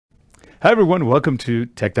Hi everyone, welcome to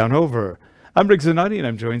Tech Down Over. I'm Rick Zanotti and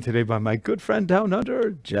I'm joined today by my good friend down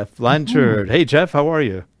under, Geoff Blanchard. Hey Geoff, how are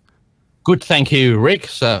you? Good, thank you, Rick.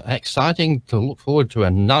 So exciting to look forward to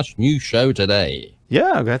a nice new show today.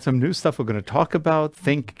 Yeah, I've got some new stuff we're going to talk about.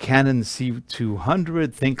 Think Canon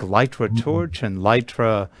C200, think Litra Torch and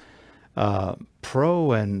Litra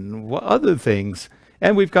Pro and other things.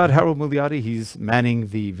 And we've got Harold Mugliotti. He's manning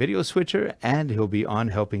the video switcher and he'll be on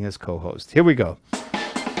helping as co-host. Here we go.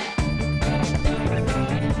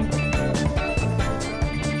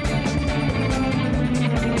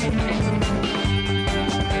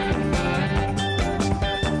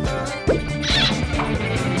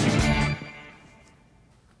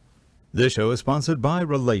 This show is sponsored by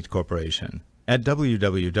Relate Corporation at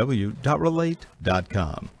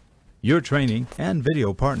www.relate.com, your training and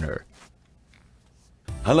video partner.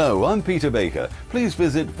 Hello, I'm Peter Baker. Please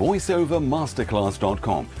visit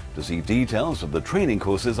voiceovermasterclass.com to see details of the training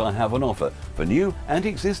courses I have on offer for new and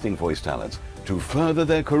existing voice talents to further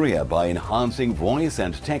their career by enhancing voice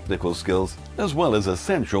and technical skills as well as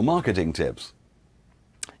essential marketing tips.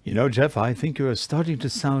 You know, Geoff, I think you're starting to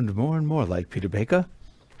sound more and more like Peter Baker.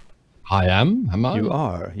 I am I? You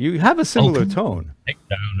are. You have a similar tone. Tech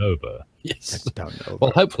Down Over. Yes. Tech Down Over.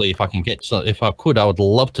 Well, hopefully, if I can get, if I could, I would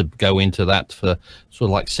love to go into that for sort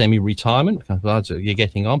of like semi-retirement. You're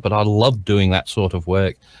getting on, but I love doing that sort of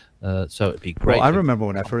work. So it'd be great. Well, I remember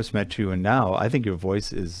when I first met you, and now I think your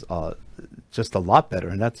voice is just a lot better.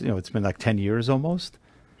 And that's, you know, it's been like 10 years almost.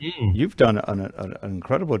 You've done an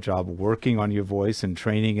incredible job working on your voice and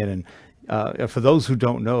training it. And for those who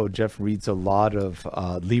don't know, Geoff reads a lot of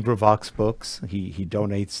LibriVox books. He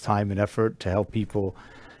donates time and effort to help people,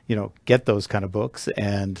 you know, get those kind of books.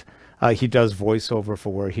 And he does voiceover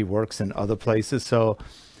for where he works and other places. So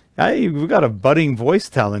we've got a budding voice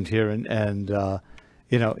talent here. And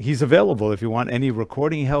you know, he's available if you want any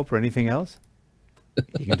recording help or anything else.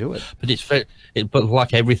 You can do it. But it's but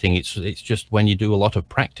like everything, it's just when you do a lot of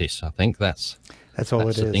practice. I think that's all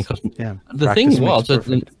it is. Yeah. The thing was,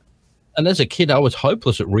 and as a kid, I was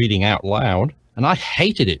hopeless at reading out loud, and I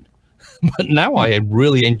hated it. But now I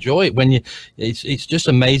really enjoy it. When it's just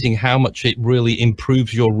amazing how much it really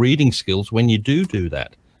improves your reading skills when you do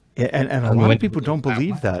that. Yeah, and a lot of people don't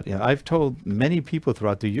believe that. You know, I've told many people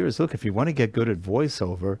throughout the years, look, if you want to get good at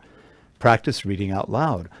voiceover, practice reading out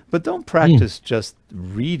loud. But don't practice just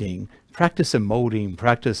reading. Practice emoting.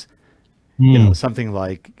 Practice, you know, something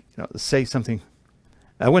like, you know, say something.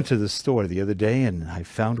 I went to the store the other day and I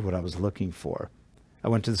found what I was looking for. I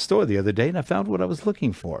went to the store the other day and I found what I was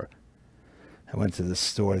looking for. I went to the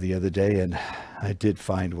store the other day and I did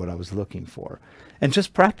find what I was looking for. And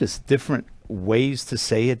just practice different ways to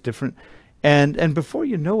say it, and before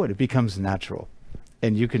you know it, it becomes natural.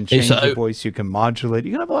 And you can change your voice, you can modulate,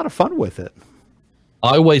 you can have a lot of fun with it.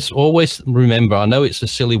 I always remember, I know it's a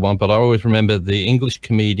silly one, but I always remember the English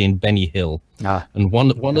comedian Benny Hill. And one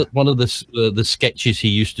of the sketches he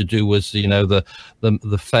used to do was, you know, the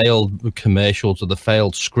failed commercials or the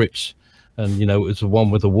failed scripts. And, you know, it was the one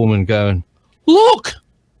with a woman going, "Look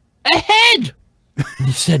ahead." And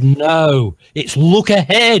he said, "No, it's look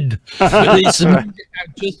ahead." It's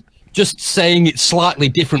just saying it slightly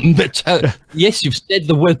different. But yes, you've said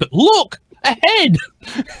the word, but look ahead.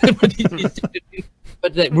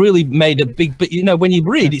 But that really made a big, but you know, when you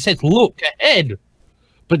read, it says look ahead,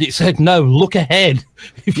 but it said no, look ahead.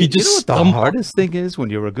 If you just, know what the hardest thing is when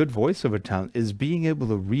you're a good voiceover talent is being able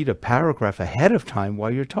to read a paragraph ahead of time while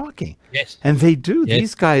you're talking. Yes. And they do. Yes.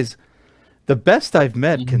 These guys, the best I've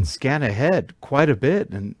met, can scan ahead quite a bit.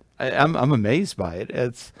 And I'm amazed by it.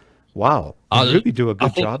 It's, wow. They really do a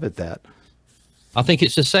good job at that. I think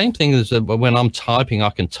it's the same thing as when I'm typing, I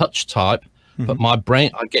can touch type, but my brain,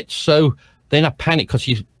 I get so, then I panic because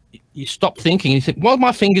you stop thinking and you think, well,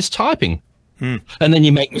 my finger's typing. And then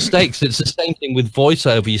you make mistakes. It's the same thing with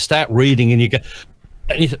voiceover. You start reading and you go,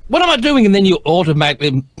 and you think, what am I doing? And then you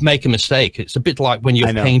automatically make a mistake. It's a bit like when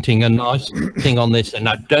you're painting a nice thing on this and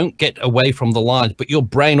I don't get away from the lines, but your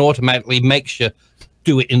brain automatically makes you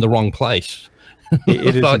do it in the wrong place.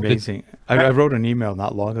 It is amazing. I wrote an email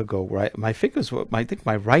not long ago where my fingers were, I think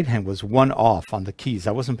my right hand was one off on the keys.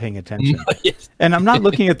 I wasn't paying attention. Yes. And I'm not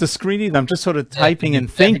looking at the screen either. I'm just sort of typing and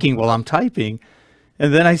thinking while I'm typing.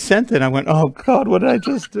 And then I sent it and I went, oh God, what did I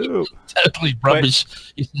just do? Totally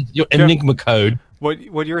rubbish. Your Enigma code.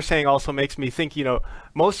 What you're saying also makes me think, you know,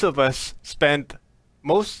 most of us spend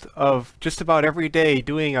most of just about every day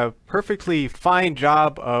doing a perfectly fine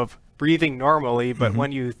job of breathing normally, but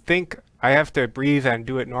when you think I have to breathe and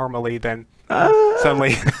do it normally, then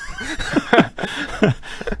suddenly you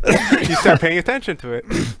start paying attention to it.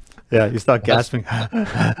 Yeah, you start gasping. I'm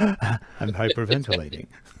hyperventilating.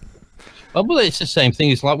 Oh, well, it's the same thing.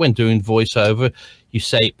 It's like when doing voiceover, you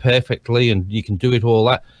say it perfectly and you can do it all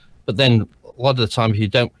that. But then a lot of the time, if you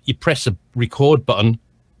don't, you press a record button.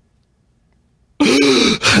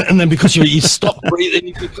 And then because you stop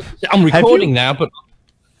breathing, I'm recording now, but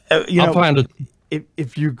you know,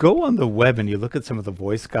 if you go on the web and you look at some of the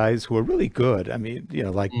voice guys who are really good, I mean, you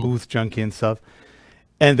know, like Booth Junkie and stuff,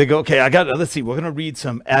 and they go, okay, let's see, we're going to read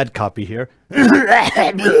some ad copy here.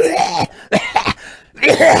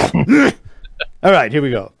 All right, here we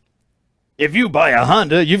go. If you buy a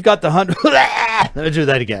Honda, you've got the Honda. Let me do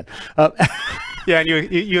that again. Yeah, and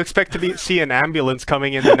you expect to see an ambulance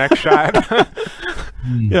coming in the next shot.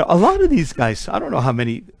 You know, a lot of these guys, I don't know how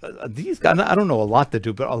many, these guys, I don't know a lot that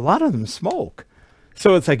do, but a lot of them smoke.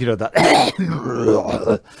 So it's like, you know,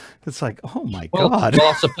 it's like, oh my God.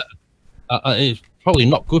 Well, it's probably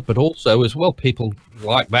not good, but also as well, people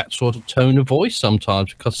like that sort of tone of voice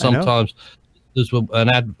sometimes, because sometimes there's an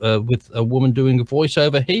ad with a woman doing a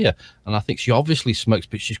voiceover here, and I think she obviously smokes,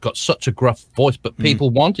 but she's got such a gruff voice, but people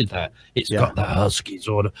wanted that. It's got that husky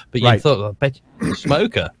sort of, but you thought, I bet you're a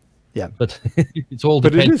smoker. Yeah, but it's all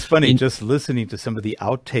depends. But it is funny just listening to some of the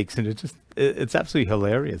outtakes, and it's absolutely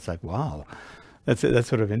hilarious. Like, wow, that's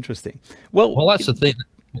sort of interesting. Well, that's the thing.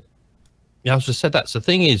 Yeah, I was just said that's the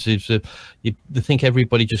thing is you think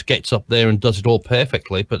everybody just gets up there and does it all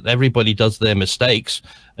perfectly, but everybody does their mistakes,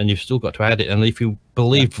 and you've still got to add it. And if you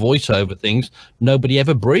believe voiceover things, nobody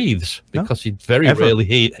ever breathes, because you very rarely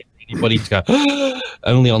hear anybody go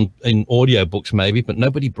only in audiobooks maybe, but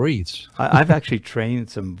nobody breathes. I've actually trained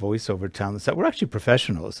some voiceover talents that were actually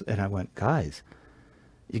professionals, and I went, guys,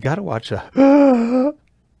 you got to watch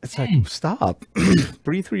it's like, stop,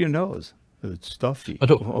 breathe through your nose. It's stuffy.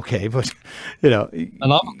 Okay, but you know,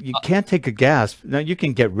 you can't take a gasp. Now you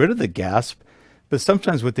can get rid of the gasp, but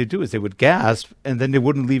sometimes what they do is they would gasp and then they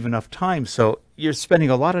wouldn't leave enough time. So you're spending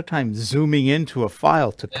a lot of time zooming into a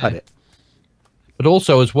file to cut it. But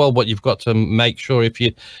also as well, what you've got to make sure, if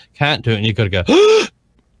you can't do it and you've got to go,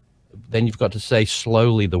 then you've got to say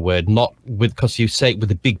slowly the word, not because you say it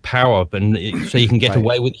with a big power, and so you can get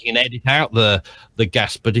away with it, you can edit out the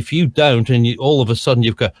gasp. But if you don't, and all of a sudden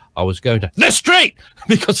you've got, I was going to the street,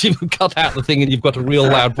 because you've cut out the thing and you've got a real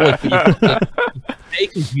loud voice, but you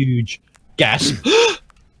take a huge gasp,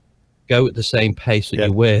 go at the same pace that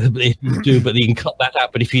you were, you do, but you can cut that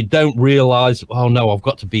out. But if you don't realize, oh no, I've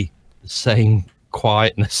got to be the same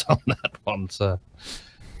quietness on that one, so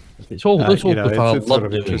it's all it's sort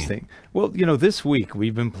of interesting. Well, you know, this week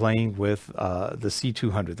we've been playing with the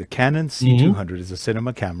C200. The Canon C200 is a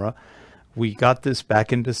cinema camera. We got this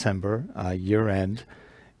back in December, year end,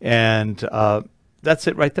 and that's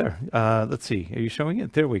it right there. Let's see, are you showing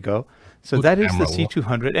it? There we go. So that is the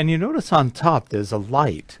C200, and you notice on top there's a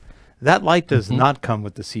light. That light does not come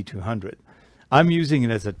with the C200. I'm using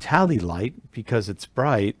it as a tally light because it's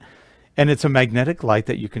bright. And it's a magnetic light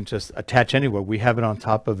that you can just attach anywhere. We have it on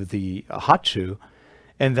top of the hot shoe,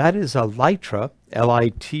 and that is a Litra,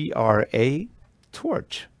 L-I-T-R-A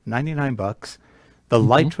torch, $99. The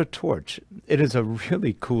Litra torch. It is a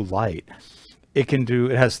really cool light. It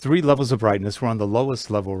has 3 levels of brightness. We're on the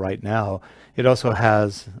lowest level right now. It also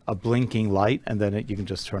has a blinking light, and then you can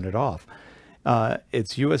just turn it off.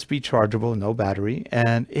 It's USB chargeable, no battery,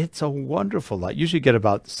 and it's a wonderful light. Usually get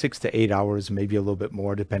about 6 to 8 hours, maybe a little bit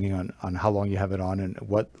more, depending on how long you have it on and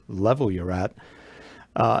what level you're at.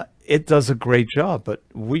 It does a great job, but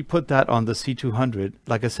we put that on the C200,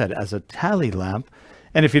 like I said, as a tally lamp.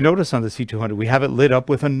 And if you notice on the C200, we have it lit up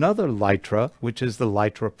with another Litra, which is the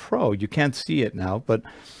Litra Pro. You can't see it now, but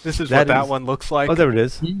this is what that one looks like. Oh, there it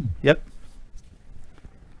is. Yep.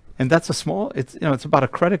 And that's a small, it's about a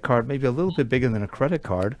credit card, maybe a little bit bigger than a credit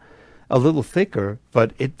card, a little thicker,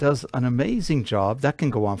 but it does an amazing job. That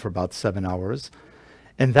can go on for about 7 hours,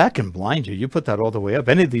 and that can blind you. You put that all the way up.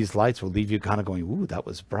 Any of these lights will leave you kind of going, ooh, that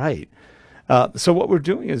was bright. So what we're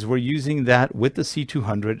doing is we're using that with the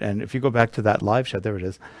C200, and if you go back to that live shot, there it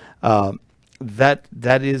is. That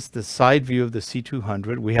is the side view of the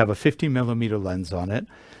C200. We have a 50mm lens on it.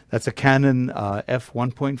 That's a Canon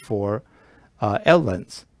f1.4 L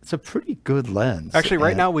lens. It's a pretty good lens. Actually,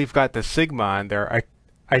 right now we've got the Sigma on there.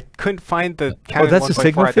 I couldn't find the Canon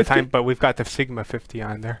 1.4 at the time, but we've got the Sigma 50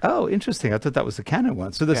 on there. Oh, interesting. I thought that was the Canon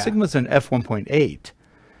one. So the Sigma's an f1.8.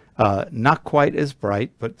 Not quite as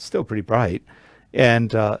bright, but still pretty bright.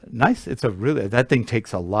 And nice. It's that thing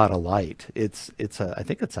takes a lot of light. I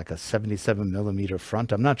think it's like a 77mm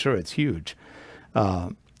front. I'm not sure. It's huge.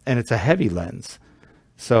 And it's a heavy lens.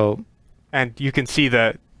 So. And you can see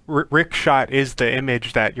the Rick shot is the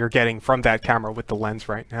image that you're getting from that camera with the lens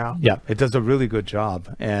right now. Yeah, it does a really good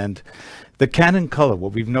job. And the Canon color,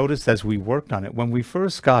 what we've noticed as we worked on it, when we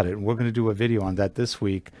first got it, and we're going to do a video on that this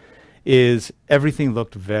week, is everything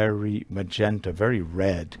looked very magenta, very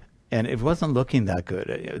red. And it wasn't looking that good.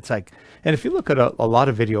 It's like, and if you look at a lot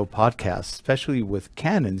of video podcasts, especially with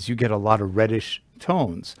Canons, you get a lot of reddish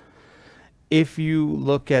tones. If you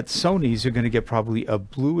look at Sony's, you're going to get probably a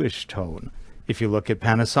bluish tone. If you look at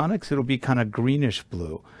Panasonic's, it'll be kind of greenish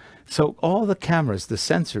blue. So all the cameras, the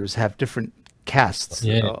sensors, have different casts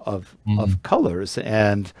of colors.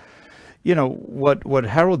 And you know what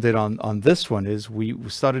Harold did on this one is we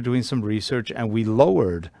started doing some research, and we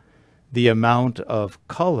lowered the amount of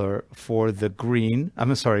color for the green,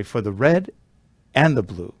 for the red and the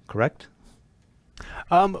blue, correct?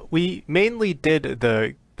 We mainly did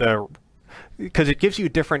the because it gives you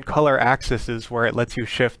different color axes where it lets you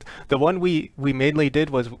shift. The one we mainly did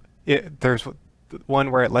was there's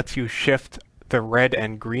one where it lets you shift the red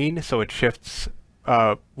and green, so it shifts.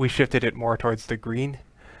 We shifted it more towards the green,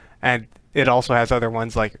 and it also has other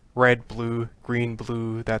ones like red, blue, green,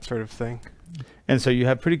 blue, that sort of thing. And so you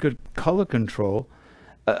have pretty good color control.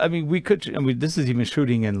 I mean, this is even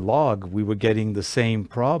shooting in log. We were getting the same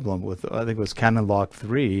problem with, I think it was Canon Log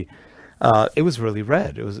 3. It was really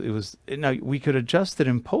red. It was. Now we could adjust it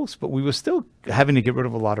in post, but we were still having to get rid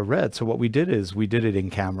of a lot of red. So what we did is we did it in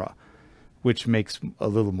camera, which makes a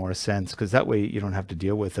little more sense because that way you don't have to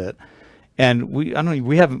deal with it. And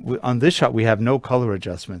on this shot we have no color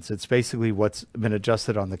adjustments. It's basically what's been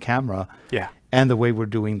adjusted on the camera. Yeah. And the way we're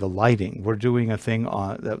doing the lighting. We're doing a thing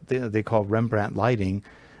that they call Rembrandt lighting,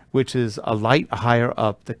 which is a light higher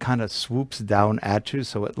up that kind of swoops down at you.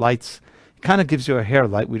 So it kind of gives you a hair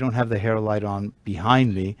light. We don't have the hair light on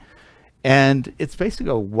behind me. And it's basically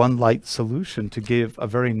a one light solution to give a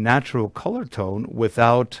very natural color tone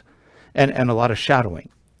without, and a lot of shadowing,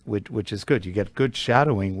 which is good. You get good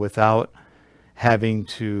shadowing without having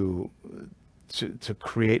to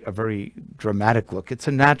create a very dramatic look. It's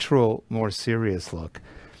a natural, more serious look.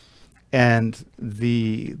 And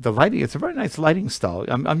the lighting, it's a very nice lighting style.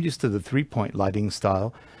 I'm used to the 3-point lighting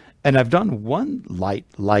style, and I've done one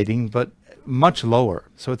lighting, but much lower.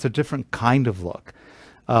 So it's a different kind of look.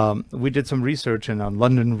 We did some research on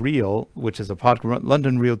London Real, which is a podcast,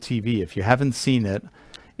 London Real TV. If you haven't seen it,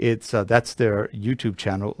 that's their YouTube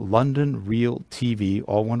channel, London Real TV,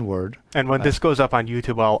 all one word. And when this goes up on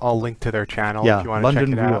YouTube, I'll link to their channel if you want to check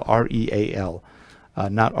it out. London Real, R-E-A-L,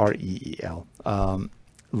 not R-E-E-L.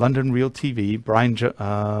 London Real TV, Brian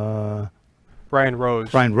Rose.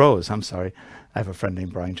 Brian Rose, I'm sorry. I have a friend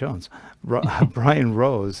named Brian Jones. Brian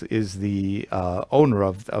Rose is the owner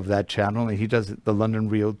of that channel, and he does the London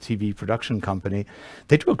Real TV production company.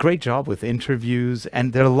 They do a great job with interviews,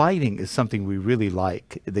 and their lighting is something we really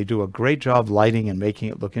like. They do a great job lighting and making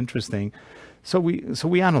it look interesting. So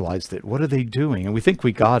we analyzed it. What are they doing? And we think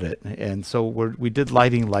we got it. And so we did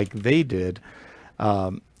lighting like they did,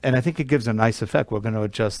 and I think it gives a nice effect. We're going to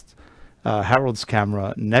adjust Harold's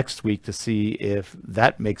camera next week to see if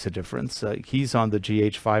that makes a difference. He's on the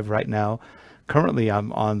GH5 right now. Currently,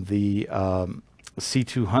 I'm on the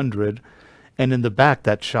C200, and in the back,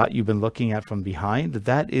 that shot you've been looking at from behind,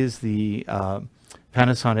 that is the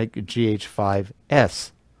Panasonic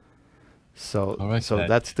GH5S. So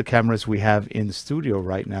that's the cameras we have in the studio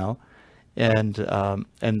right now, and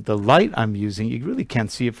the light I'm using, you really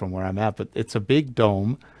can't see it from where I'm at, but it's a big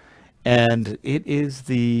dome, and it is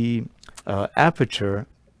the Aputure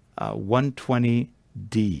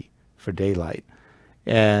 120D for daylight.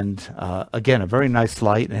 And again, a very nice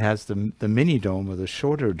light. It has the mini dome or the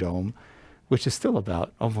shorter dome, which is still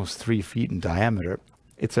about almost 3 feet in diameter.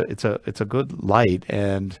 It's a good light,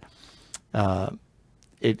 and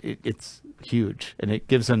it's huge, and it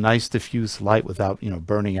gives a nice diffuse light without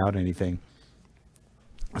burning out anything.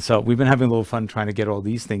 So we've been having a little fun trying to get all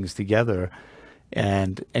these things together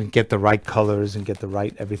and get the right colors and get the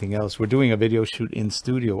right everything else. We're doing a video shoot in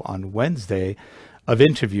studio on Wednesday of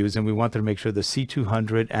interviews, and we wanted to make sure the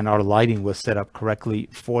C200 and our lighting was set up correctly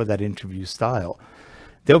for that interview style.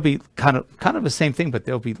 They'll be kind of the same thing, but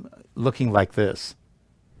they'll be looking like this.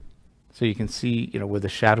 So you can see, where the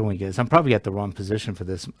shadowing is. I'm probably at the wrong position for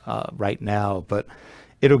this right now, but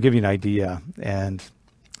it'll give you an idea. And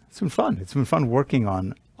it's been fun. It's been fun working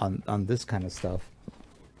on this kind of stuff.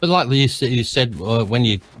 But like you said, when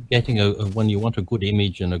you're getting when you want a good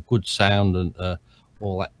image and a good sound and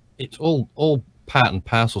all that, it's all part and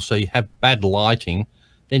parcel. So you have bad lighting,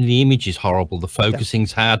 then the image is horrible. The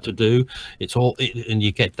focusing's hard to do. And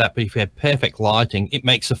you get that. But if you have perfect lighting, it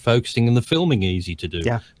makes the focusing and the filming easy to do.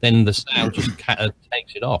 Yeah. Then the sound just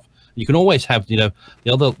takes it off. You can always have, you know,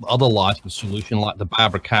 the other lighting solution, like the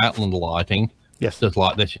Barbara Cartland lighting. Yes. Just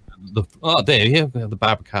like this. There, yeah, the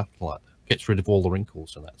Barbara Cartland light gets rid of all the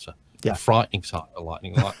wrinkles, and that's a frightening side of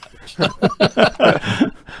lighting like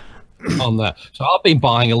that. On that. So I've been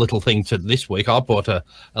buying a little thing this week. I bought a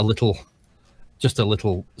little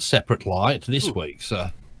separate light this week. So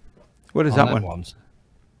what is that one?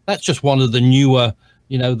 That's just one of the newer,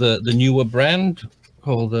 you know, the newer brand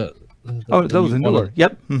called those are Neewer.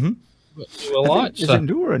 Yep. Mm-hmm. Newer lights. Is it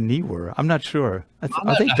Neewer or Neewer? I'm not sure.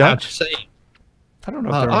 Are they Dutch? I don't know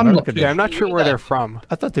if they're American. I'm not sure where they're from.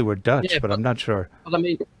 I thought they were Dutch, but I'm not sure. But I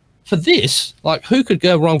mean, for this, like, who could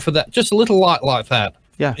go wrong for that? Just a little light like that.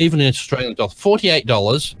 Yeah. Even in Australian dollars,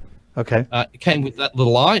 $48. Okay. It came with that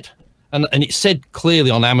little light, and it said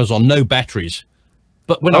clearly on Amazon, no batteries.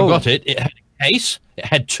 But when I got it, it had a case, it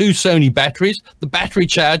had 2 Sony batteries, the battery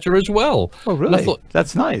charger as well. Oh, really? And I thought,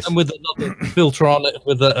 that's nice. And with another filter on it,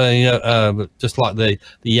 with just like the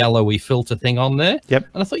yellowy filter thing on there. Yep.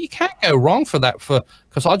 And I thought, you can't go wrong for that,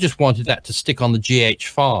 because I just wanted that to stick on the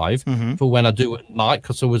GH5 for when I do it at night,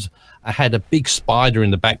 because I had a big spider in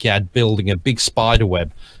the backyard building a big spider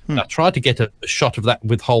web. I tried to get a shot of that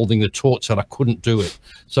with holding the torch, and I couldn't do it.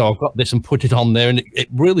 So I've got this and put it on there, and it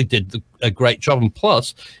really did a great job. And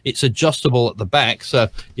plus, it's adjustable at the back. So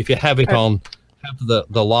if you have it on, have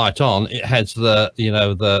the light on, it has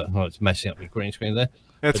it's messing up the green screen there.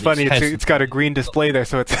 It's funny. It's got a green display there,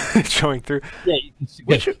 so it's showing through. Yeah, you can see,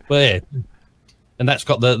 and that's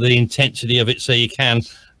got the intensity of it, so you can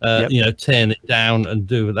turn it down and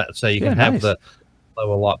do that, so you can have the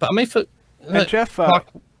lower light. But I mean, and Geoff,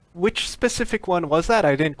 which specific one was that?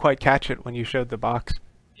 I didn't quite catch it when you showed the box.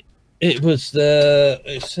 It was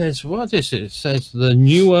it says, what is it? It says the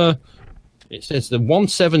newer. It says the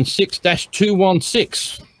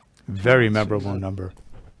 176-216. Very memorable number.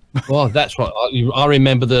 Well, that's right. I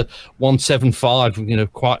remember the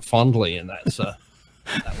 175, quite fondly, and that's that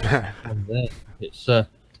was there. It's but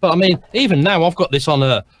I mean, even now I've got this on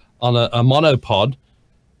a monopod,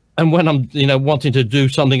 and when I'm wanting to do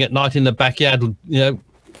something at night in the backyard,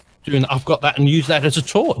 I've got that and use that as a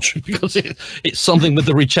torch, because it's something with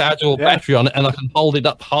the rechargeable battery on it, and I can hold it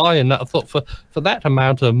up high. And I thought for that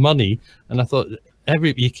amount of money, and I thought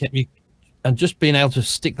and just being able to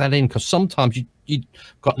stick that in, because sometimes you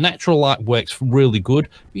got natural light works really good.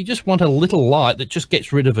 You just want a little light that just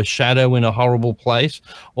gets rid of a shadow in a horrible place,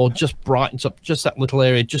 or just brightens up just that little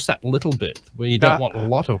area, just that little bit, where you don't want a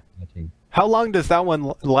lot of lighting. How long does that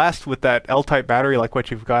one last with that L-type battery, like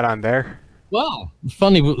what you've got on there? Well,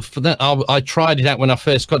 funny for that, I tried it out when I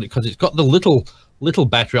first got it, because it's got the little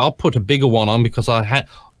battery. I'll put a bigger one on, because I had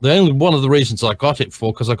one of the reasons I got it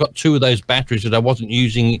for, because I got 2 of those batteries that I wasn't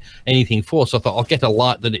using anything for. So I thought, I'll get a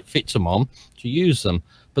light that it fits them on to use them.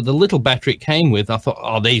 But the little battery it came with, I thought,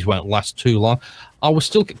 oh, these won't last too long. I was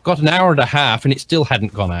still got an hour and a half, and it still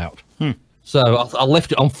hadn't gone out. So I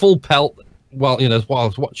left it on full pelt while I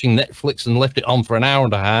was watching Netflix, and left it on for an hour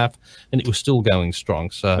and a half, and it was still going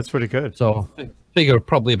strong. So that's pretty good. So I figure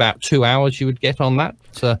probably about 2 hours you would get on that.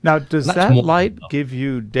 So now, does that light give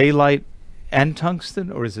you daylight and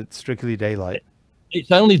tungsten, or is it strictly daylight?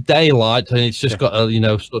 It's only daylight, and it's just got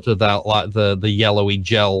a sort of that, like the yellowy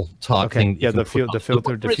gel type thing. Yeah, the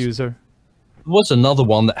filter diffuser. There was another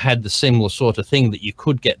one that had the similar sort of thing that you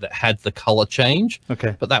could get, that had the color change.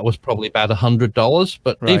 Okay. But that was probably about $100.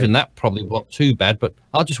 But even that probably wasn't too bad. But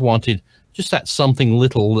I just wanted just that something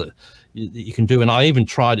little that you can do. And I even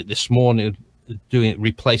tried it this morning,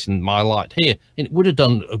 replacing my light here, and it would have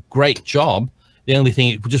done a great job. The only thing,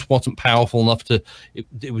 it just wasn't powerful enough it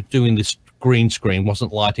was doing this green screen,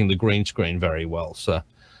 wasn't lighting the green screen very well. So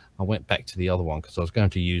I went back to the other one, because I was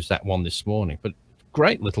going to use that one this morning. But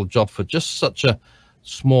great little job for just such a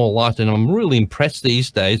small light, and I'm really impressed these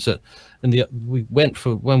days that we went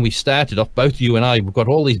for, when we started off, both you and I, we've got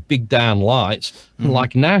all these big down lights, and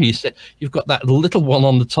like now you said you've got that little one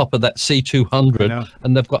on the top of that C200,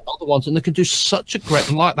 and they've got other ones, and they can do such a great,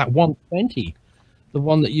 like that 120, the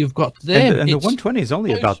one that you've got there, and the 120 is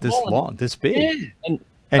only about this long, this big, and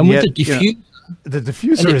yet, with the diffuser, the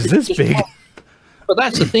diffuser is this big. But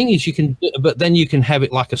that's the thing, is but then you can have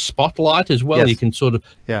it like a spotlight as well. You can sort of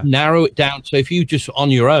narrow it down. So if you just on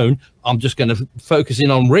your own, I'm just going to focus in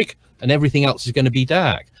on Rick, and everything else is going to be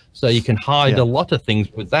dark. So you can hide a lot of things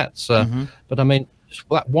with that. So, but I mean, just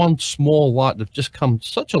that one small light that's just come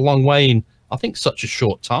such a long way in, I think, such a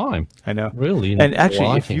short time. I know, really. And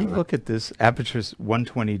actually, if you look at this Aputure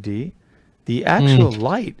 120D, the actual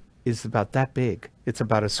light is about that big. It's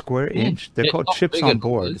about a square inch. They're called chips on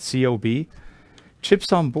board, COB.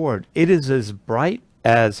 Chips on board. It is as bright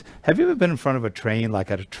as, have you ever been in front of a train, like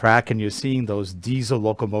at a track, and you're seeing those diesel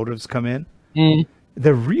locomotives come in?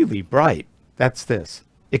 They're really bright. That's this.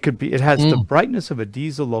 It could be, it has the brightness of a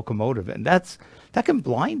diesel locomotive, and that can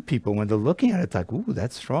blind people when they're looking at it. It's like, ooh,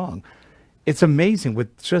 that's strong. It's amazing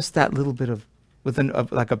with just that little bit of,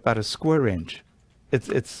 like about a square inch.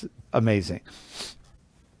 It's amazing.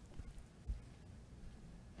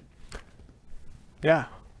 Yeah.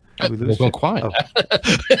 We've gone quiet. Oh.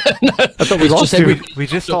 I thought we lost you. We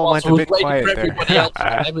just all went a bit quiet there.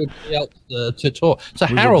 Everybody else to talk. So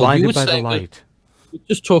We were Harold, you blinded were by the saying light. we're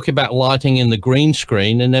just talking about lighting in the green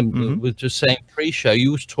screen, and then we're just saying pre-show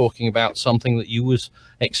you was talking about something that you was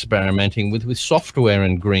experimenting with software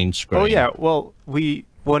and green screen. Oh yeah, well,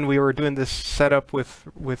 when we were doing this setup with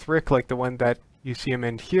Rick, like the one that you see him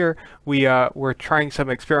in here, we were trying some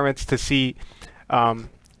experiments to see,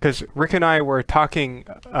 because Rick and I were talking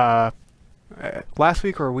last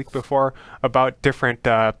week or a week before about different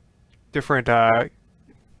chroma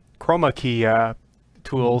key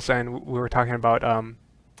tools, and we were talking about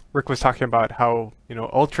Rick was talking about how, you know,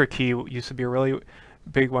 Ultrakey used to be a really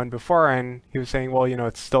big one before, and he was saying, well, you know,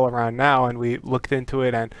 it's still around now, and we looked into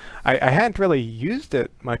it, and I hadn't really used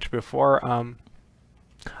it much before.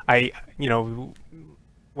 You know,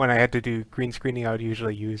 when I had to do green screening, I would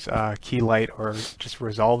usually use Keylight or just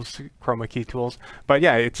Resolve's chroma key tools. But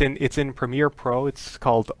yeah, it's in Premiere Pro. It's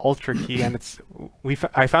called Ultrakey, and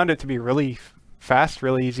I found it to be really fast,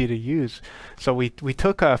 really easy to use. So we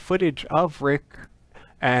took footage of Rick,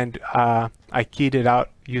 and I keyed it out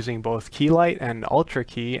using both Keylight and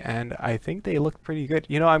Ultrakey, and I think they look pretty good.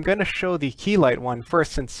 You know, I'm going to show the Keylight one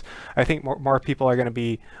first, since I think more people are going to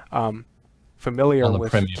be familiar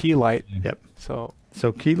with Keylight. Yep. So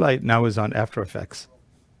Keylight now is on After Effects.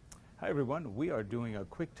 Hi everyone, we are doing a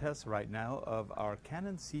quick test right now of our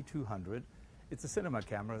Canon C200. It's a cinema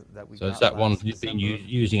camera that we got. So is that one you've December, been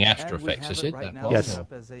using After Effects, is it? Right now Yes. set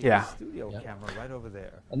up as a Yeah. studio camera right over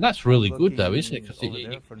there. And that's really good though, isn't it? 'Cause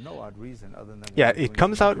for no odd reason other than yeah, it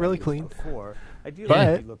comes out really clean.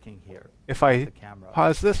 But looking here, if I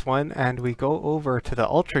pause this one and we go over to the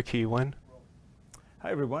Ultrakey one, hi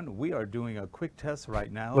everyone, we are doing a quick test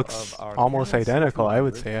right now looks of our almost Canon identical, I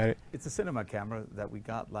would C200. say. It's a cinema camera that we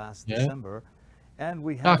got last Yeah. December, and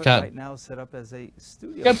we have it right now set up as a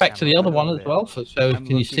studio. Go back to the camera other right one over as well. there. So I'm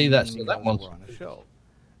can you see that? So looking that as one's we're on a show.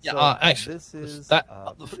 yeah. So Actually, this is that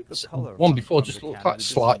pretty good color one from before just the looked camera. like This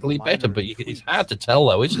is slightly minor better, but it's tweaks. hard to tell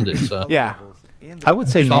though, isn't it? So, Yeah. I would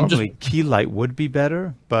say So I'm normally Keylight would be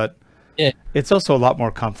better, but yeah, it's also a lot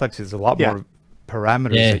more complex. There's a lot Yeah. more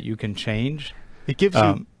parameters Yeah. that you can change. It gives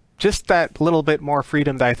you just that little bit more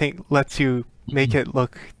freedom that I think lets you make it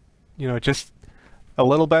look, you know, just a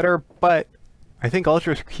little better. But I think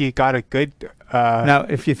Ultrakey got a good. Now,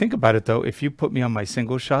 if you think about it, though, if you put me on my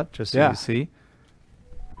single shot, just so you see,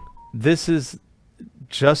 this is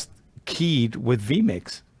just keyed with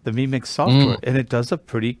vMix, the vMix software, and it does a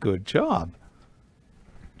pretty good job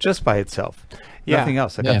just by itself. Yeah. Nothing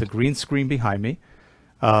else. I got the green screen behind me.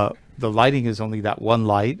 The lighting is only that one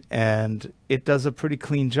light, and it does a pretty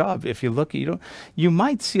clean job. If you look, you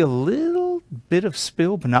might see a little bit of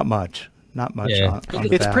spill, but not much. Not much on the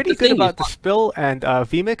It's back. pretty good about the spill, and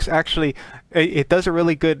vMix actually, it does a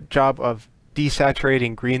really good job of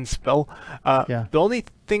desaturating green spill. The only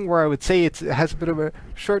thing where I would say it has a bit of a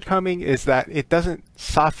shortcoming is that it doesn't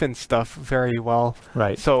soften stuff very well.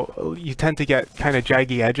 Right. So you tend to get kind of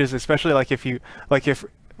jaggy edges, especially if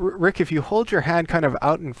Rick, if you hold your hand kind of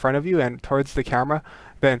out in front of you and towards the camera,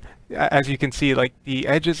 then as you can see, like the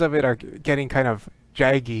edges of it are getting kind of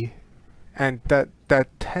jaggy, and that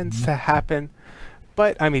tends to happen.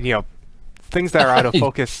 But I mean, you know, things that are out of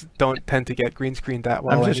focus don't tend to get green screened that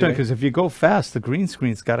well. I'm just saying, because if you go fast, the green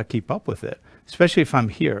screen's got to keep up with it, especially if I'm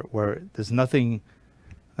here where there's nothing.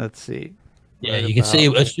 Let's see. Yeah, you can see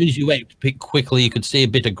as soon as you went quickly, you could see a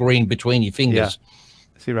bit of green between your fingers.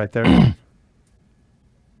 Yeah. See right there.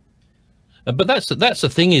 But that's the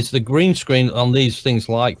thing, is the green screen on these things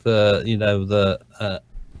like the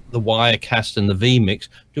Wirecast and the vMix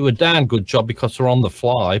do a damn good job because they're on the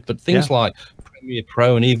fly. But things like Premiere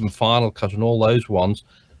Pro and even Final Cut and all those ones,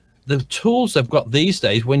 the tools they've got these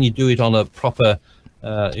days, when you do it on a proper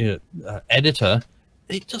editor,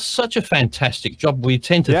 it does such a fantastic job. We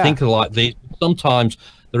tend to think of like these. Sometimes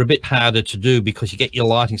they're a bit harder to do because you get your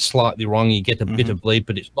lighting slightly wrong, you get a bit of bleed,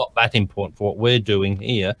 but it's not that important for what we're doing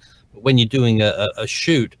here. But when you're doing a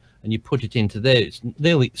shoot and you put it into there, and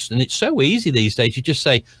it's so easy these days. You just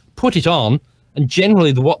say, put it on, and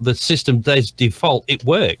generally what the system does default, it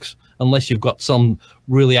works, unless you've got some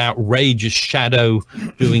really outrageous shadow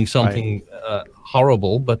doing something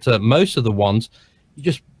horrible. But most of the ones, you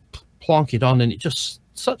just plonk it on, and it just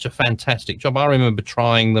such a fantastic job. I remember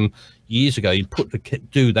trying them years ago. You'd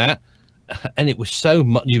do that, and it was so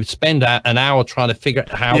much. You would spend an hour trying to figure out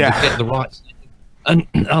how to get the right setting. And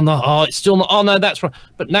oh, it's still not. Oh no, that's right.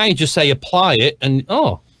 But now you just say apply it, and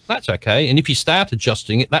that's okay. And if you start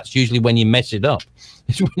adjusting it, that's usually when you mess it up.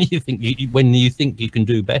 It's when you think you can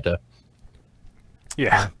do better.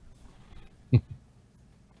 Yeah.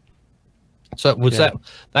 So was that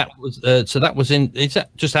was in, is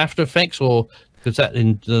that just After Effects, or was that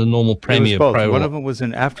in the normal Premiere Pro? One of them was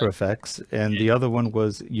in After Effects, and the other one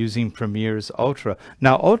was using Premiere's Ultra.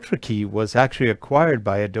 Now, Ultrakey was actually acquired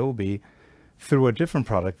by Adobe through a different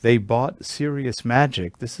product. They bought Serious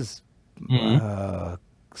Magic. This is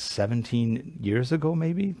 17 years ago,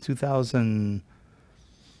 maybe 2000.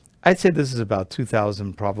 I'd say this is about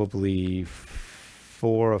 2000, probably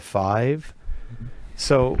 4 or 5.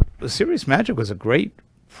 So Serious Magic was a great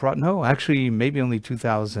no, actually maybe only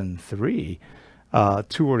 2003,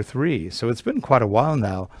 2 or 3. So it's been quite a while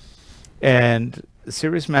now. And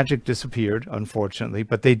Serious Magic disappeared, unfortunately,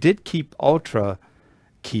 but they did keep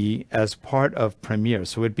Ultrakey as part of Premiere.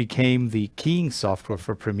 So it became the keying software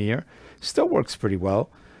for Premiere. Still works pretty well.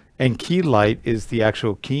 And Keylight is the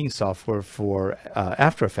actual keying software for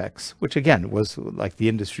After Effects, which again was like the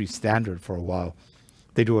industry standard for a while.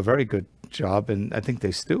 They do a very good job, and I think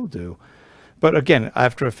they still do. But again,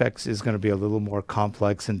 After Effects is going to be a little more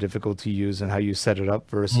complex and difficult to use in how you set it up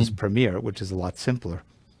versus Premiere, which is a lot simpler.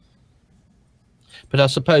 But I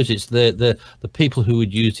suppose it's the people who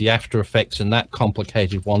would use the After Effects and that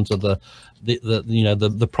complicated ones are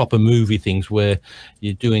the proper movie things where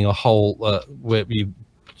you're doing a whole where you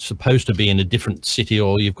supposed to be in a different city,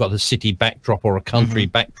 or you've got a city backdrop or a country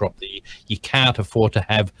backdrop that you can't afford to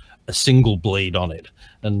have a single bleed on it.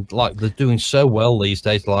 And like they're doing so well these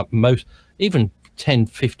days, like most, even 10,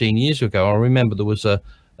 15 years ago, I remember there was a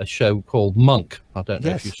show called Monk. I don't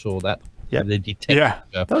know if you saw that. Yeah, the detective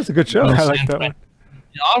show. That was a good show. I like that one.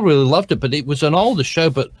 I really loved it, but it was an older show.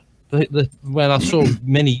 But when I saw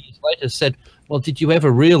many years later, said, well, did you ever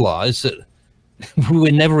realize that we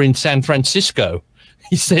were never in San Francisco?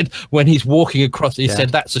 He said when he's walking across, he said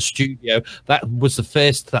that's a studio. That was the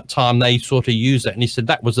first time they sort of used it, and he said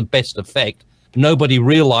that was the best effect. Nobody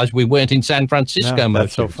realized we weren't in San Francisco. No,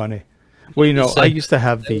 that's so funny. Well, you know, I used to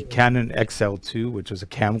have the Canon XL2, which was a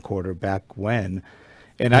camcorder back when,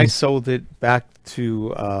 and I sold it back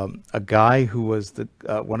to a guy who was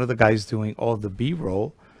one of the guys doing all the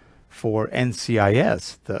B-roll for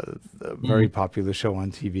NCIS, the very popular show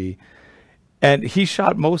on TV. And he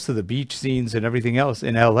shot most of the beach scenes and everything else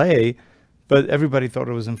in L.A., but everybody thought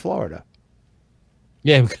it was in Florida.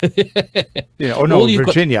 Yeah. You know, or no,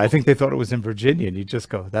 Virginia. I think they thought it was in Virginia, and you just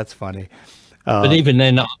go, that's funny. But even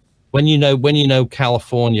then, when you know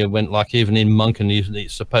California, when like even in Monk, and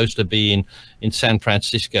it's supposed to be in San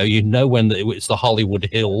Francisco, you know when it's the Hollywood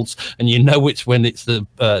Hills, and you know it's when it's the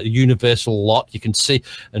Universal lot. You can see,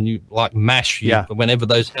 and you like MASH. Whenever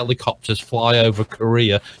those helicopters fly over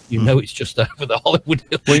Korea, you know it's just over the Hollywood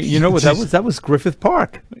Hills. Well, you know what that was Griffith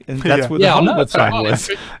Park, and that's where the Hollywood sign was.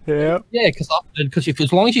 Because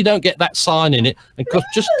as long as you don't get that sign in it, and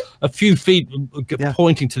just a few feet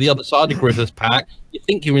pointing to the other side of Griffith Park, you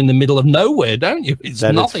think you're in the middle of nowhere, don't you? It's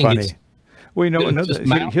nothing. Is funny. Well, you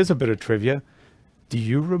know, here's a bit of trivia. Do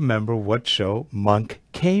you remember what show Monk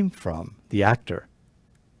came from, the actor?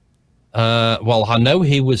 Well, I know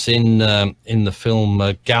he was in the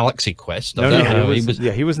film Galaxy Quest.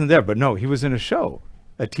 He wasn't there, but no, he was in a show,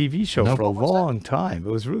 a TV show for a long time. It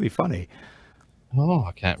was really funny. Oh,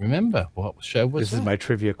 I can't remember. What show was this? This is my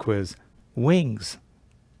trivia quiz. Wings.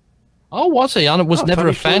 Oh, was he? I was never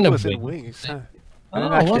a fan of Wings.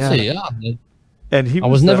 Oh, was he? Yeah. And he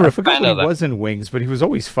was never a fan of that. He was in Wings, but he was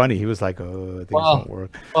always funny. He was like, "Oh, things don't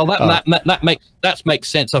work." Well, that makes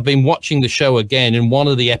sense. I've been watching the show again. In one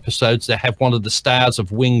of the episodes, they have one of the stars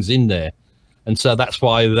of Wings in there, and so that's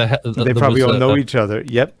why they probably all know each other.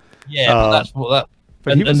 Yep. Yeah, that's what that.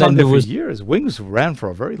 But he was on there for years. Wings ran for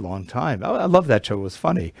a very long time. I love that show. It was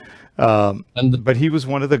funny. But he was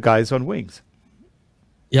one of the guys on Wings.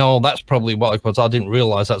 Yeah, well, that's probably what it was. I didn't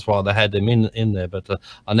realize that's why they had him in there, but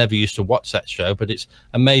I never used to watch that show. But it's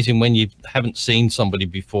amazing when you haven't seen somebody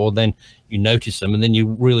before, then you notice them, and then you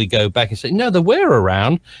really go back and say, no, they were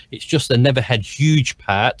around. It's just they never had huge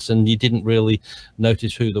parts, and you didn't really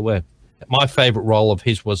notice who they were. My favorite role of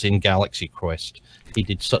his was in Galaxy Quest. He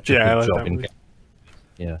did such a good job in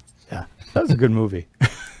Yeah, that was a good movie. The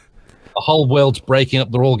whole world's breaking up.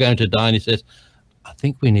 They're all going to die, and he says, I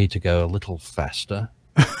think we need to go a little faster.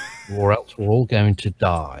 Or else we're all going to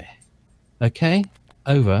die. Okay,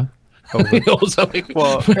 over. Well,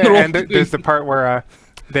 and there's the part where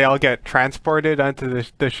they all get transported onto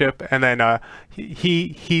the ship, and then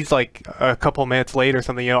he's like a couple minutes late or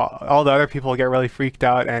something. You know, all the other people get really freaked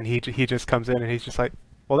out, and he just comes in and he's just like,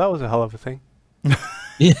 well, that was a hell of a thing.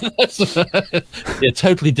 Yeah, yeah,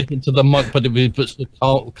 totally different to the monk, but it was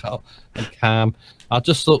calm and calm. I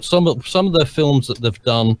just thought some of the films that they've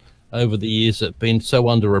done over the years have been so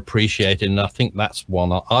underappreciated, and I think that's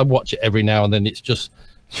one. I watch it every now and then. It's just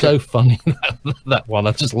so funny, that one.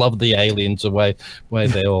 I just love the aliens the way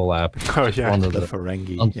they all are. Oh yeah, one of the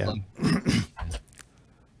Ferengi. Yeah.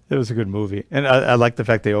 It was a good movie, and I like the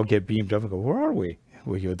fact they all get beamed up and go, "Where are we?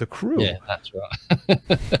 Well, you're the crew." Yeah, that's right.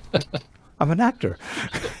 I'm an actor.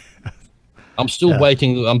 I'm still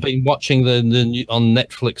waiting. I've been watching the new, on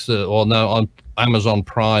Netflix or no, on Amazon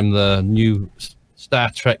Prime, the new Star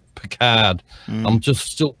Trek Picard. I'm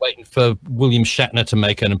just still waiting for William Shatner to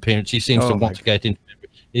make an appearance. He seems to want to get in.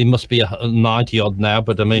 He must be a 90 odd now,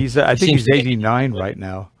 but I mean, I think he's 89 right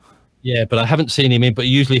now. Yeah, but I haven't seen him in. But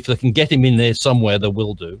usually, if they can get him in there somewhere, they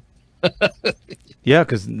will do. Yeah,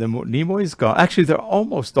 because Nimoy's gone. Actually, they're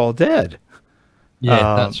almost all dead.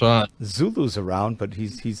 Yeah, that's right. Zulu's around, but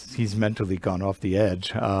he's mentally gone off the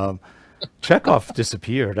edge. Chekhov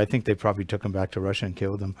disappeared. I think they probably took him back to Russia and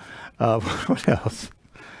killed him. What else?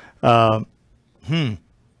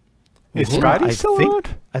 Is Scotty still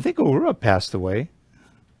around? I think Uhura passed away.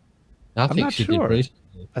 I'm not she sure. Did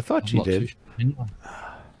recently. I thought she did.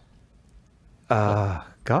 God,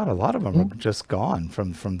 a lot of them are just gone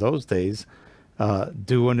from those days.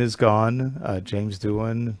 Doohan is gone. James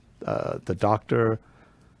Doohan. The Doctor.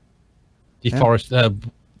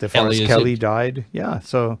 DeForest Kelly died. Yeah,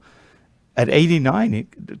 so at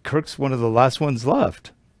 89, Kirk's one of the last ones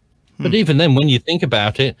left. But even then, when you think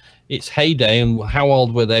about it, it's heyday, and how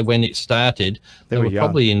old were they when it started? They were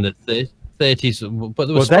probably in the 30s. But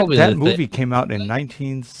there was probably that movie came out in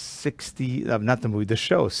 1960. Not the movie, the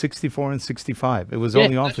show, 64 and 65. It was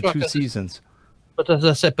only on for 2 seasons. But as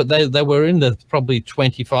I said, they were in the probably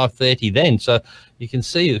 25, 30 then. So you can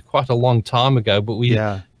see it's quite a long time ago. But we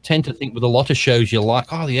tend to think with a lot of shows, you're like,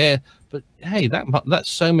 oh, yeah. But, hey,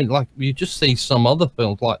 that's so many. Like, you just see some other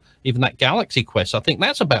films, like even that Galaxy Quest. I think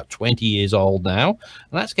that's about 20 years old now.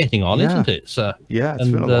 And that's getting on, isn't it? So, yeah, it's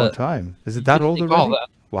been a long time. Is it that old already?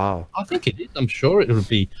 Wow. I think it is. I'm sure it would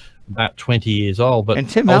be about 20 years old. But and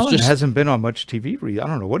Tim Allen hasn't been on much TV. I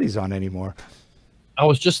don't know what he's on anymore. I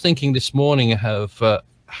was just thinking this morning of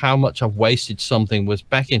how much I've wasted something. Was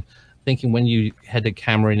back in thinking when you had a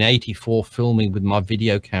camera in '84 filming with my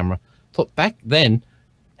video camera. I thought back then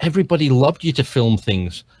everybody loved you to film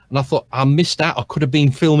things, and I thought I missed out. I could have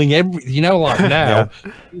been filming everything, you know, like now.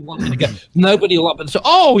 You wanted to go, nobody loved it. So,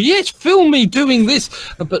 oh yes, film me doing this,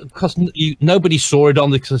 but because nobody saw it on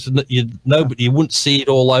because nobody, you wouldn't see it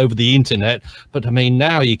all over the internet. But I mean,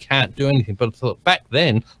 now you can't do anything. But I thought back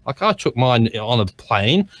then, like I took mine on a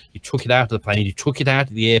plane. You took it out of the plane. You took it out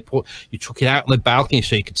of the airport. You took it out on the balcony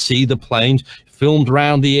so you could see the planes. Filmed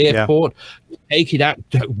around the airport. Take it out,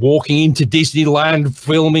 walking into Disneyland,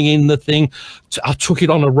 filming in the thing. I took it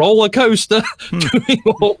on a roller coaster, doing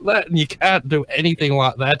all that, and you can't do anything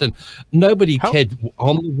like that. And nobody cared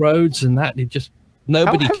on the roads and that. It just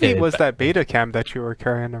nobody cared. How heavy was that beta cam that you were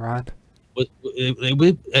carrying around?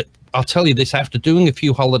 I'll tell you this: after doing a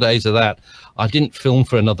few holidays of that, I didn't film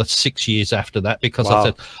for another 6 years after that because I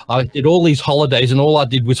said I did all these holidays and all I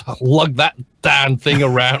did was lug that damn thing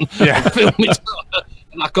around, film it.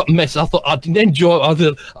 And I got messed. I thought I didn't enjoy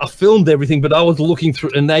it. I filmed everything, but I was looking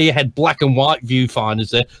through, and they had black and white viewfinders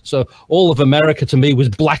there. So all of America to me was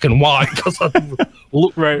black and white because I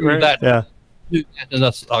looked through that. Yeah. And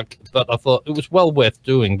but I thought it was well worth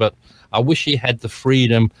doing. But I wish he had the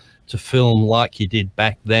freedom to film like he did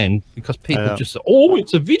back then, because people just said, "Oh,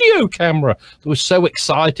 it's a video camera." They were so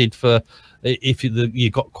excited for if you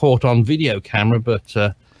got caught on video camera, but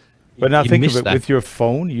now think of it, with your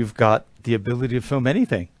phone, you've got the ability to film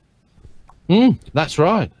anything. That's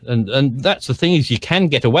right, and that's the thing, is you can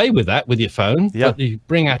get away with that with your phone. But you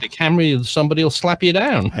bring out a camera, somebody will slap you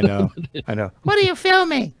down. I know. I know. What are you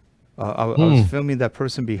filming? I was filming that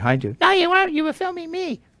person behind you. No, you weren't. You were filming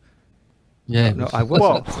me. Yeah, no, I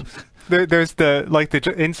wasn't. Well, there's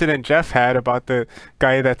the incident Jeff had about the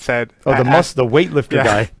guy that said, the weightlifter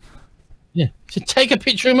guy. Yeah, so take a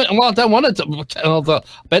picture of me. Well, I don't want to.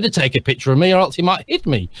 Better take a picture of me, or else he might hit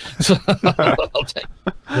me. So I'll take.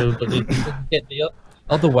 Get the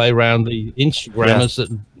other way around, the Instagrammers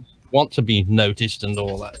that want to be noticed and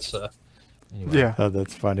all that. So anyway.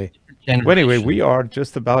 That's funny. Well, anyway, we are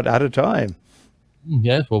just about out of time.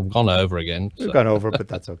 Yes, we've gone over again. We've gone over, but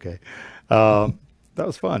that's okay. That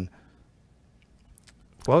was fun.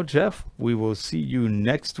 Well, Jeff, we will see you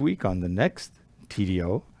next week on the next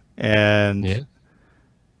TDO. And yeah.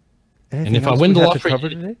 anything And if I else win we the had to lottery, cover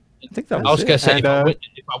today? I think that I was was going it. to say, And,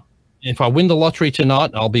 if I win the lottery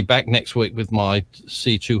tonight, I'll be back next week with my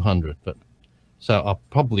C200. But so I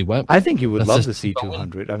probably won't. I think you would That's love the just if I win.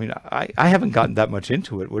 C200. I mean, I haven't gotten that much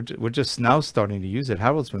into it. We're just now starting to use it.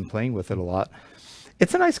 Harold's been playing with it a lot.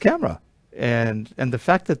 It's a nice camera. And the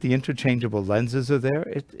fact that the interchangeable lenses are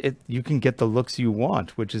there, you can get the looks you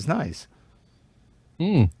want, which is nice.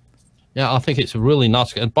 Yeah, I think it's a really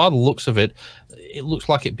nice. And by the looks of it, it looks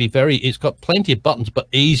like it'd be it's got plenty of buttons, but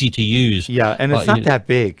easy to use. Yeah, and it's not that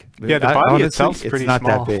big. Yeah, the body honestly, itself's pretty it's not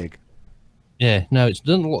small. that big. Yeah, no, it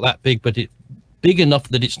doesn't look that big, but it's big enough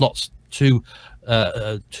that it's not too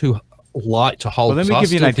light to hold. Well, let me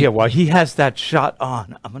give you an idea. While he has that shot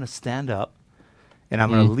on, I'm going to stand up, and I'm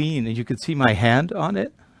going to lean, and you can see my hand on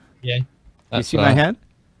it. Yeah. You see my hand?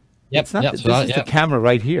 Yep, It's not. that's This right, is the camera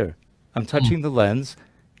right here. I'm touching the lens.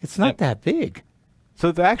 It's not Yep. that big.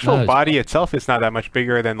 So the actual No, it's body itself is not that much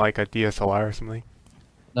bigger than like a DSLR or something.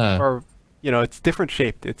 No. Or, it's different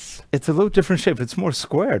shaped. It's It's a little different shape. It's more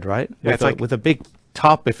squared, right? Yeah, With it's like- with a big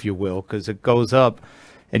top, if you will, because it goes up,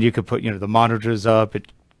 and you could put the monitors up.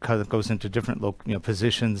 It kind of goes into different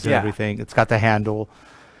positions and Yeah. everything. It's got the handle.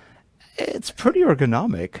 It's pretty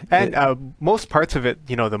ergonomic. and most parts of it,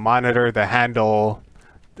 the monitor, the handle,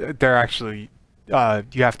 they're actually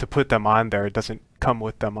you have to put them on there. It doesn't come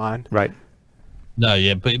with them on. Right. No,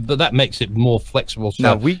 yeah, but that makes it more flexible. So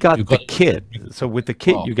Now we got you've the kit. So with the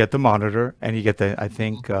kit, Oh. you get the monitor, and you get the. I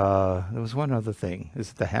think there was one other thing. Is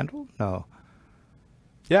it the handle? No.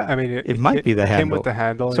 Yeah, I mean It might be the handle. Came with the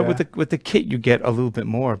handle. So yeah. with the kit, you get a little bit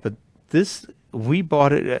more. But this, we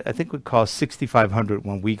bought it. I think it would cost $6,500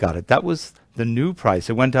 when we got it. That was the new price.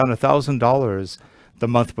 It went down $1,000 the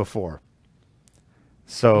month before.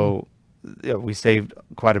 So we saved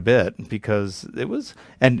quite a bit because it was.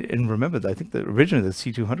 And remember, I think originally the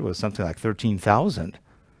C200 was something like $13,000.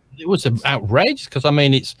 it was outrageous because I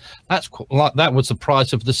mean that was the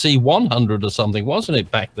price of the C100 or something, wasn't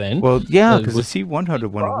it, back then? Well, yeah, because the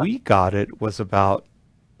C100 when we got it was about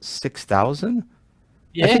 6,000.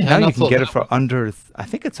 Yeah, I think now and you can get it that for under. I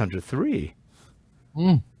think it's under 3.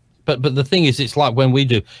 But the thing is, it's like when we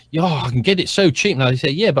do, I can get it so cheap now. They say,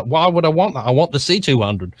 yeah, but why would I want that? I want the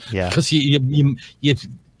C200. Yeah. Because you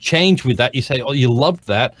change with that. You say, oh, you loved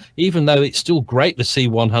that, even though it's still great, the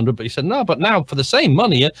C100. But you said, no, but now for the same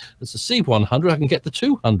money as the C100, I can get the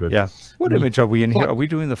 200. Yeah. What image are we in here? Are we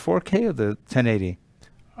doing the 4K or the 1080?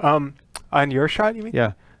 On your shot, you mean?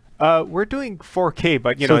 Yeah. We're doing 4K,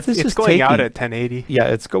 but So it's this is going out taking- at 1080. Yeah,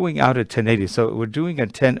 it's going out at 1080. So we're doing a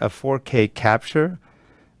 4K capture,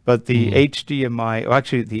 but the HDMI, or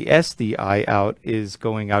actually the SDI out is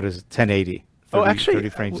going out as 1080. 30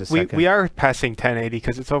 frames a second. we are passing 1080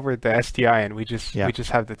 because it's over the SDI, and we just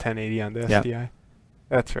have the 1080 on the Yeah. SDI.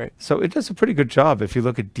 That's right. So it does a pretty good job if you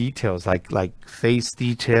look at details like face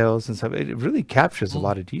details and stuff. It really captures a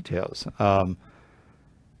lot of details.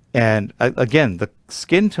 And again, the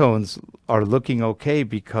skin tones are looking okay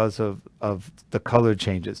because of the color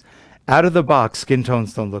changes. Out of the box, skin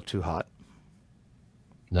tones don't look too hot.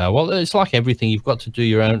 No, well, it's like everything. You've got to do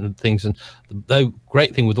your own things. And the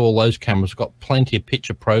great thing with all those cameras, got plenty of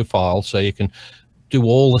picture profiles, so you can do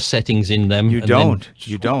all the settings in them. You don't.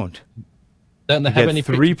 You don't. Don't they You have get any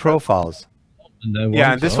 3 picture profiles. No Yeah,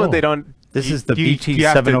 ones? and this one they don't. This you- is the you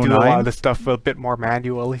have to do a lot BT709. of the stuff a bit more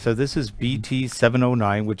manually. So this is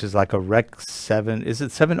BT709, which is like a Rec 7. Is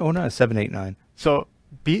it 709 or 789? So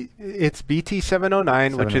it's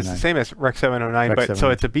BT709, which is the 709. same as Rec 709, Rec but so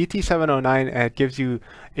 709. it's a BT709, and it gives you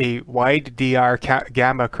a wide DR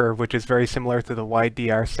gamma curve, which is very similar to the wide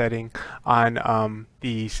DR setting on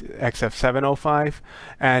the XF705.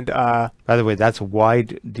 And By the way, that's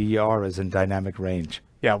wide DR as in dynamic range.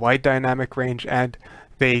 yeah, wide dynamic range, and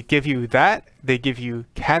they give you that. They give you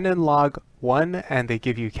Canon Log 1, and they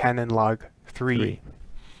give you Canon Log 3.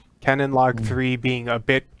 Canon Log 3 being a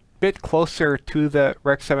bit closer to the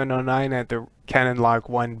Rec 709, and the Canon Log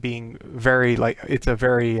 1 being very it's a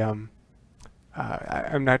very I'm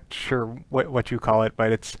not sure what you call it,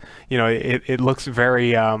 but it's it looks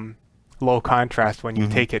very low contrast when you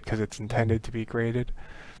take it because it's intended to be graded.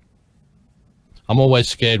 I'm always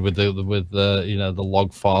scared with the the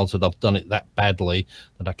log files that I've done it that badly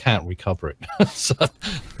that I can't recover it. So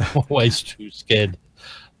I'm always too scared.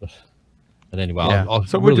 But anyway, Yeah.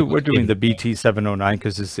 So we're doing the BT709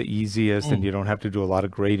 because it's the easiest and you don't have to do a lot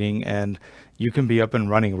of grading, and you can be up and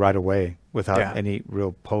running right away without any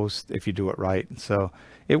real post if you do it right. So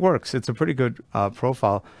it works. It's a pretty good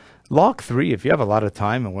profile. Log 3, if you have a lot of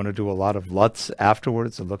time and want to do a lot of LUTs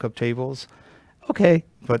afterwards, the lookup tables, okay,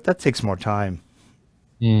 but that takes more time.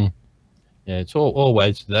 Yeah, it's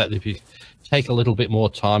always that. If you take a little bit more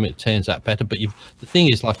time, it turns out better. But the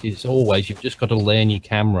thing is, like it's always, you've just got to learn your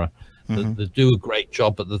camera. They do a great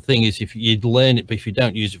job, but the thing is, if you learn it, but if you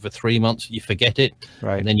don't use it for 3 months, you forget it,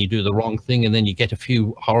 right? And then you do the wrong thing, and then you get a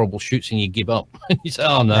few horrible shoots, and you give up. And you say,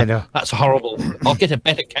 "Oh no, that's horrible. I'll get a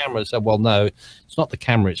better camera." So, well, no, it's not the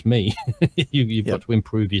camera; it's me. You've got to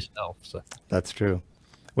improve yourself. So that's true.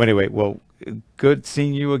 Well, anyway, well, good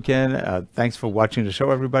seeing you again. Thanks for watching the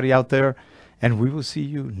show, everybody out there, and we will see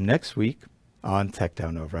you next week on Tech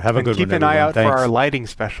Down Over. Have a good one. Keep an eye out for our lighting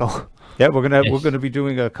special. Yeah, we're gonna be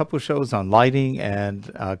doing a couple of shows on lighting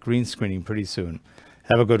and green screening pretty soon.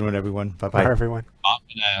 Have a good one, everyone. Bye bye. Bye, everyone. Bye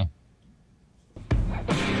for now.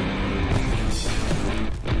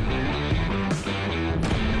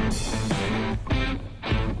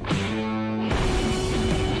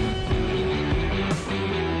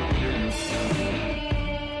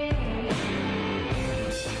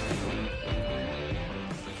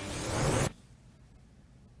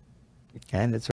 And it's